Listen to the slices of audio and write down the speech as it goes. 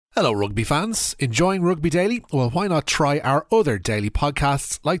Hello rugby fans, enjoying Rugby Daily? Well, why not try our other daily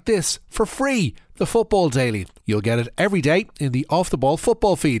podcasts like this for free? The Football Daily. You'll get it every day in the Off the Ball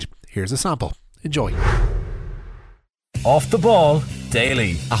football feed. Here's a sample. Enjoy. Off the Ball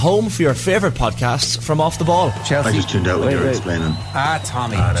Daily. A home for your favourite podcasts from Off the Ball. Chelsea. I just tuned out when you were explaining.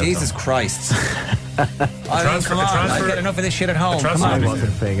 Tommy, Jesus Christ. I mean, come on, I get enough of this shit at home. Come on. I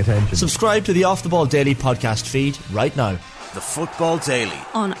wasn't paying attention. Subscribe to the Off the Ball Daily podcast feed right now. The Football Daily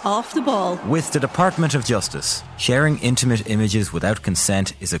on Off the Ball with the Department of Justice. Sharing intimate images without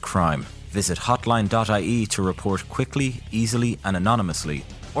consent is a crime. Visit hotline.ie to report quickly, easily and anonymously,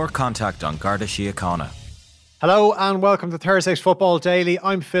 or contact An Garda Síochána. Hello and welcome to Thursday's Football Daily.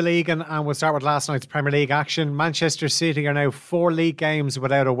 I'm Phil Egan and we'll start with last night's Premier League action. Manchester City are now 4 league games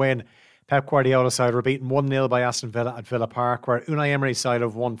without a win. Pep Guardiola's side were beaten 1-0 by Aston Villa at Villa Park, where Unai Emery's side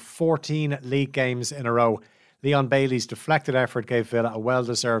have won 14 league games in a row. Leon Bailey's deflected effort gave Villa a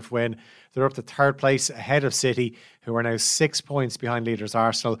well-deserved win. They're up to third place ahead of City, who are now 6 points behind leaders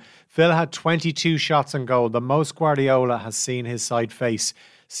Arsenal. Villa had 22 shots on goal, the most Guardiola has seen his side face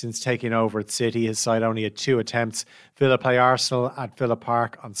since taking over at City. His side only had 2 attempts. Villa play Arsenal at Villa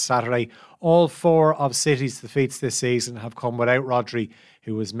Park on Saturday. All 4 of City's defeats this season have come without Rodri,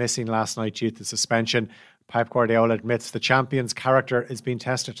 who was missing last night due to suspension. Pep Guardiola admits the champion's character is being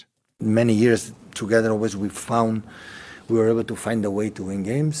tested. Many years together, always we were able to find a way to win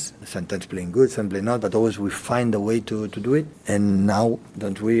games. Sometimes playing good, sometimes playing not, but always we find a way to do it. And now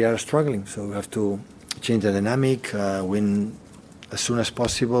that we are struggling, so we have to change the dynamic, win as soon as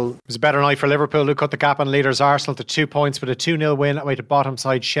possible. It was a better night for Liverpool, who cut the gap on leaders Arsenal to 2 points with a 2-0 win away to bottom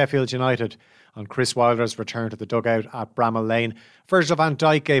side Sheffield United on Chris Wilder's return to the dugout at Bramall Lane. Virgil van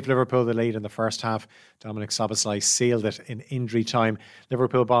Dijk gave Liverpool the lead in the first half. Dominic Szoboszlai sealed it in injury time.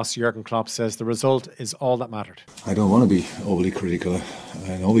 Liverpool boss Jurgen Klopp says the result is all that mattered. I don't want to be overly critical.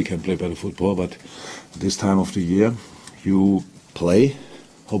 I know we can play better football, but this time of the year you play,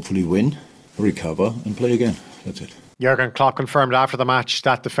 hopefully win, recover and play again. That's it. Jurgen Klopp confirmed after the match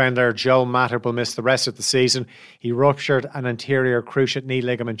that defender Joel Matip will miss the rest of the season. He ruptured an anterior cruciate knee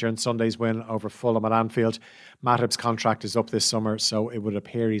ligament during Sunday's win over Fulham at Anfield. Matip's contract is up this summer, so it would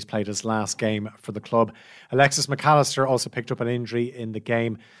appear he's played his last game for the club. Alexis McAllister also picked up an injury in the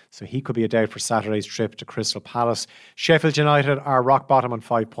game, so he could be a doubt for Saturday's trip to Crystal Palace. Sheffield United are rock bottom on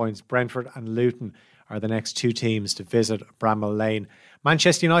 5 points. Brentford and Luton are the next 2 teams to visit Bramall Lane.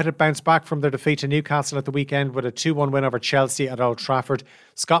 Manchester United bounced back from their defeat to Newcastle at the weekend with a 2-1 win over Chelsea at Old Trafford.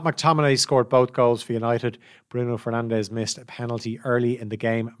 Scott McTominay scored both goals for United. Bruno Fernandes missed a penalty early in the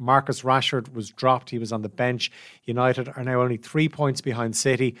game. Marcus Rashford was dropped. He was on the bench. United are now only 3 points behind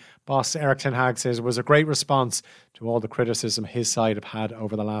City. Boss Erik ten Hag says it was a great response to all the criticism his side have had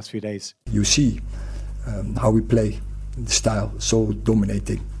over the last few days. You see how we play, the style, so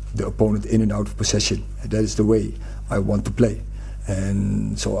dominating the opponent in and out of possession. And that is the way I want to play.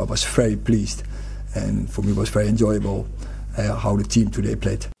 And so I was very pleased, and for me it was very enjoyable how the team today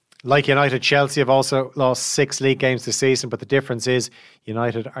played. Like United, Chelsea have also lost 6 league games this season, but the difference is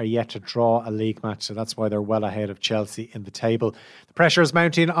United are yet to draw a league match, so that's why they're well ahead of Chelsea in the table. The pressure is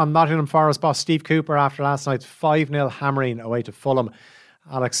mounting on Nottingham Forest boss Steve Cooper after last night's 5-0 hammering away to Fulham.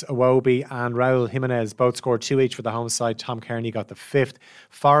 Alex Iwobi and Raul Jimenez both scored 2 each for the home side. Tom Kearney got the 5th.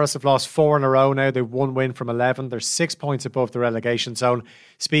 Forest have lost 4 in a row now. They've 1 win from 11. They're 6 points above the relegation zone.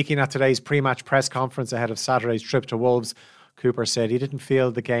 Speaking at today's pre-match press conference ahead of Saturday's trip to Wolves, Cooper said he didn't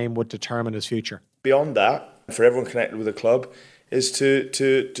feel the game would determine his future. Beyond that, for everyone connected with the club, is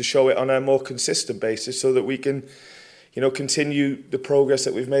to show it on a more consistent basis so that we can, continue the progress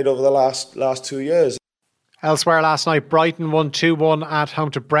that we've made over the last 2 years. Elsewhere last night, Brighton won 2-1 at home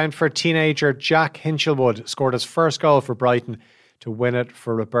to Brentford. Teenager Jack Hinchelwood scored his first goal for Brighton to win it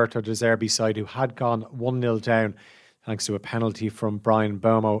for Roberto De Zerbi's side, who had gone 1-0 down thanks to a penalty from Brian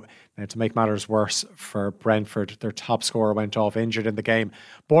Bomo. Now, to make matters worse for Brentford, their top scorer went off injured in the game.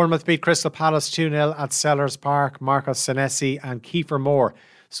 Bournemouth beat Crystal Palace 2-0 at Sellers Park. Marcos Senesi and Kiefer Moore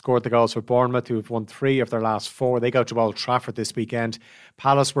scored the goals for Bournemouth, who have won 3 of their last 4. They go to Old Trafford this weekend.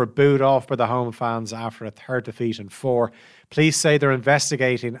 Palace were booed off by the home fans after a third defeat in 4. Police say they're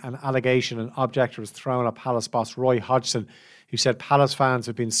investigating an allegation an object was thrown at Palace boss Roy Hodgson, who said Palace fans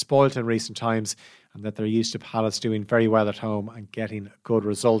have been spoilt in recent times and that they're used to Palace doing very well at home and getting good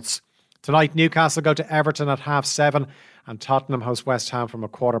results. Tonight, Newcastle go to Everton at 7:30 and Tottenham host West Ham from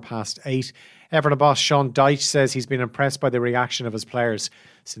 8:15. Everton boss Sean Dyche says he's been impressed by the reaction of his players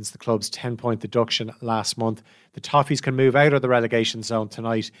since the club's 10-point deduction last month. The Toffees can move out of the relegation zone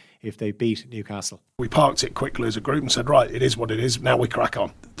tonight if they beat Newcastle. We parked it quickly as a group and said, right, it is what it is, now we crack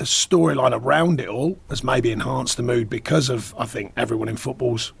on. The storyline around it all has maybe enhanced the mood because of, I think, everyone in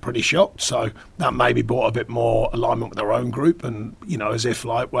football's pretty shocked, so that maybe brought a bit more alignment with our own group and, as if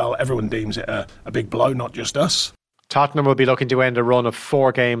everyone deems it a big blow, not just us. Tottenham will be looking to end a run of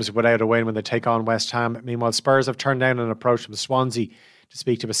 4 games without a win when they take on West Ham. Meanwhile, Spurs have turned down an approach from Swansea to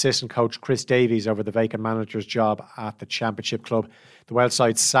speak to assistant coach Chris Davies over the vacant manager's job at the Championship club. The Welsh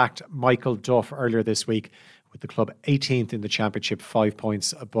side sacked Michael Duff earlier this week, with the club 18th in the Championship, 5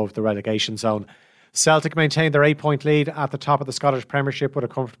 points above the relegation zone. Celtic maintained their 8-point lead at the top of the Scottish Premiership with a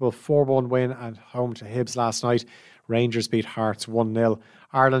comfortable 4-1 win at home to Hibs last night. Rangers beat Hearts 1-0.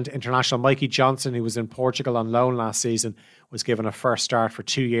 Ireland international Mikey Johnson, who was in Portugal on loan last season, was given a first start for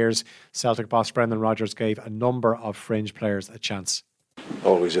 2 years. Celtic boss Brendan Rodgers gave a number of fringe players a chance.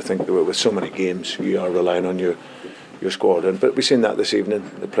 Always, I think, with so many games, you are relying on your squad. But we've seen that this evening.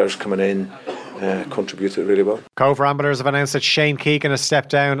 The players coming in contributed really well. Cobh Ramblers have announced that Shane Keegan has stepped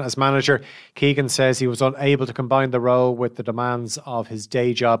down as manager. Keegan says he was unable to combine the role with the demands of his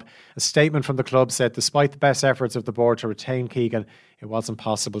day job. A statement from the club said despite the best efforts of the board to retain Keegan, it wasn't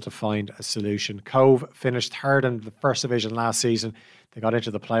possible to find a solution. Cobh finished third in the First Division last season. They got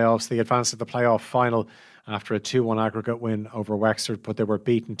into the playoffs. They advanced to the playoff final after a 2-1 aggregate win over Wexford, but they were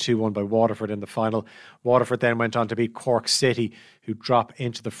beaten 2-1 by Waterford in the final. Waterford then went on to beat Cork City, who drop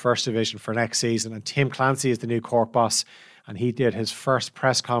into the First Division for next season. And Tim Clancy is the new Cork boss, and he did his first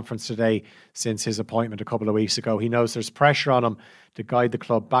press conference today since his appointment a couple of weeks ago. He knows there's pressure on him to guide the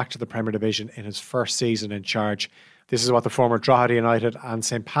club back to the Premier Division in his first season in charge. This is what the former Drogheda United and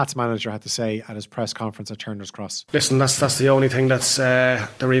St Pat's manager had to say at his press conference at Turner's Cross. Listen, that's the only thing that's the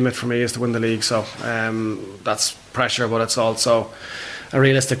remit for me is to win the league. So that's pressure, but it's also a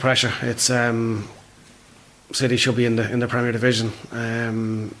realistic pressure. It's City should be in the Premier Division.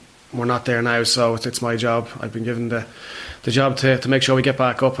 We're not there now, so it's my job. I've been given the job to make sure we get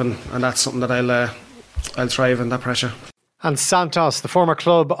back up, and that's something that I'll thrive in, that pressure. And Santos, the former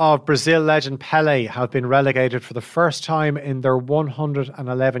club of Brazil legend Pelé, have been relegated for the first time in their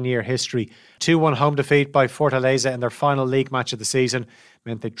 111-year history. 2-1 home defeat by Fortaleza in their final league match of the season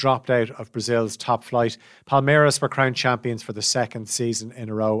meant they dropped out of Brazil's top flight. Palmeiras were crowned champions for the second season in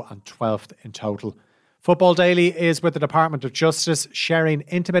a row and 12th in total. Football Daily is with the Department of Justice. Sharing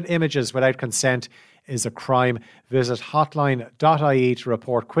intimate images without consent is a crime. Visit hotline.ie to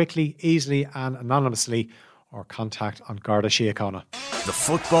report quickly, easily and anonymously, or contact on Garda Síochána. The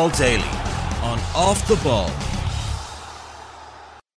Football Daily on Off the Ball.